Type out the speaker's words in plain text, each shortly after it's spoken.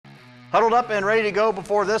huddled up and ready to go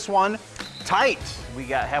before this one. Tight. We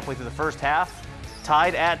got halfway through the first half.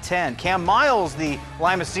 Tied at 10. Cam Miles, the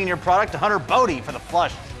Lima senior product, to Hunter Bodie for the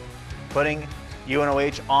flush, putting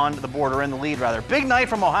UNOH on the board, or in the lead rather. Big night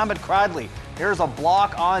from Mohammed Cradley. Here's a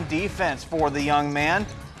block on defense for the young man.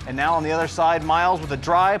 And now on the other side, Miles with a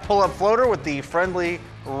dry pull-up floater with the friendly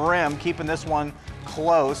rim, keeping this one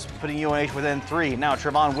close, putting UNOH within 3. Now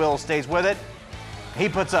Trevon Wills stays with it. He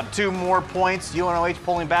puts up 2 more points. UNOH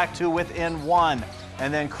pulling back to within 1.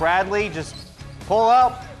 And then Cradley just pull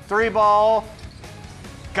up, 3 ball.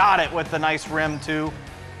 Got it with the nice rim too.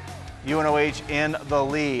 UNOH in the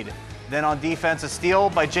lead. Then on defense, a steal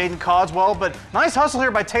by Jaden Codswell, but nice hustle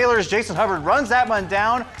here by Taylor as Jason Hubbard runs that one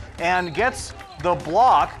down and gets the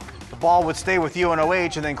block. The ball would stay with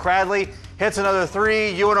UNOH, and then Cradley hits another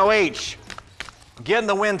 3. UNOH getting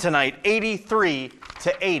the win tonight,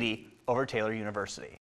 83-80 over Taylor University.